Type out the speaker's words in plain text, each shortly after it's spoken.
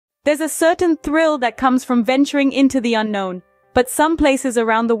There's a certain thrill that comes from venturing into the unknown. But some places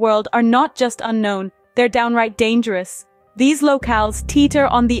around the world are not just unknown, they're downright dangerous. These locales teeter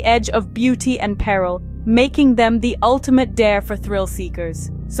on the edge of beauty and peril, making them the ultimate dare for thrill seekers.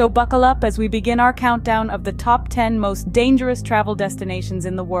 So buckle up as we begin our countdown of the top 10 most dangerous travel destinations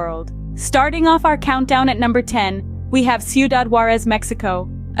in the world. Starting off our countdown at number 10, we have Ciudad Juarez, Mexico,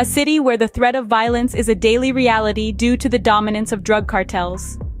 a city where the threat of violence is a daily reality due to the dominance of drug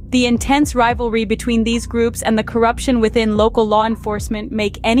cartels. The intense rivalry between these groups and the corruption within local law enforcement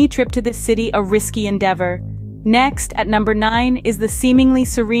make any trip to this city a risky endeavor. Next, at number 9, is the seemingly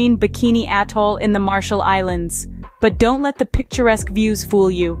serene Bikini Atoll in the Marshall Islands. But don't let the picturesque views fool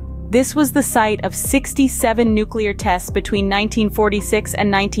you. This was the site of 67 nuclear tests between 1946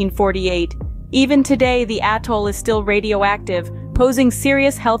 and 1948. Even today, the atoll is still radioactive, posing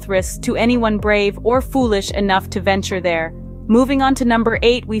serious health risks to anyone brave or foolish enough to venture there. Moving on to number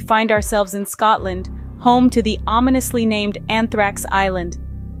 8, we find ourselves in Scotland, home to the ominously named Anthrax Island.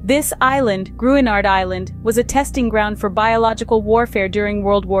 This island, Gruinard Island, was a testing ground for biological warfare during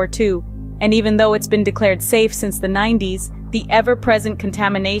World War II, and even though it's been declared safe since the 90s, the ever-present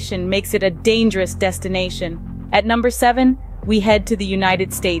contamination makes it a dangerous destination. At number 7, we head to the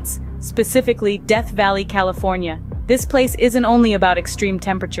United States, specifically Death Valley, California. This place isn't only about extreme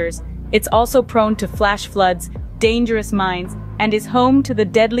temperatures, it's also prone to flash floods, dangerous mines, and is home to the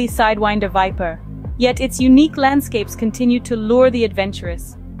deadly Sidewinder viper. Yet its unique landscapes continue to lure the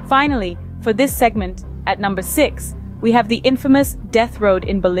adventurous. Finally, for this segment, at number 6, we have the infamous Death Road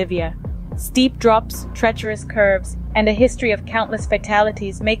in Bolivia. Steep drops, treacherous curves, and a history of countless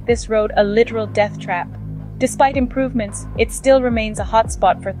fatalities make this road a literal death trap. Despite improvements, it still remains a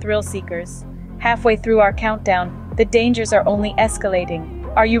hotspot for thrill seekers. Halfway through our countdown, the dangers are only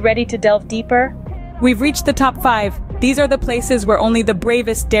escalating. Are you ready to delve deeper? We've reached the top 5. These are the places where only the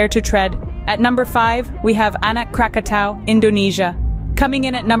bravest dare to tread. At number 5, we have Anak Krakatau, Indonesia. Coming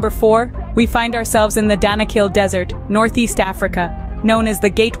in at number 4, we find ourselves in the Danakil Desert, Northeast Africa. Known as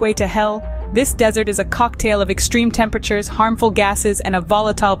the Gateway to Hell, this desert is a cocktail of extreme temperatures, harmful gases, and a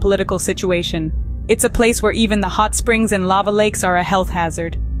volatile political situation. It's a place where even the hot springs and lava lakes are a health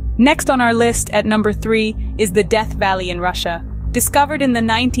hazard. Next on our list, at number 3, is the Death Valley in Russia. Discovered in the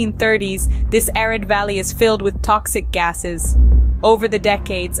 1930s, this arid valley is filled with toxic gases. Over the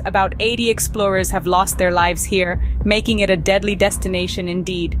decades, about 80 explorers have lost their lives here, making it a deadly destination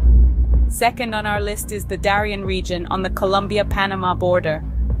indeed. Second on our list is the Darien region on the Colombia-Panama border.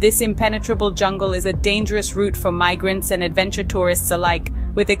 This impenetrable jungle is a dangerous route for migrants and adventure tourists alike,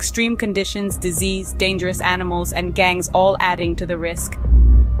 with extreme conditions, disease, dangerous animals, and gangs all adding to the risk.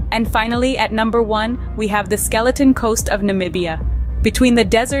 And finally, at number 1, we have the Skeleton Coast of Namibia. Between the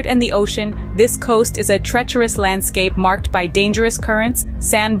desert and the ocean, this coast is a treacherous landscape marked by dangerous currents,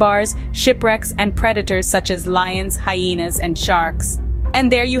 sandbars, shipwrecks, and predators such as lions, hyenas, and sharks. And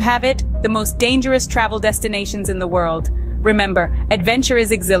there you have it, the most dangerous travel destinations in the world. Remember, adventure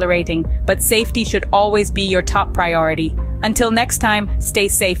is exhilarating, but safety should always be your top priority. Until next time, stay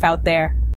safe out there.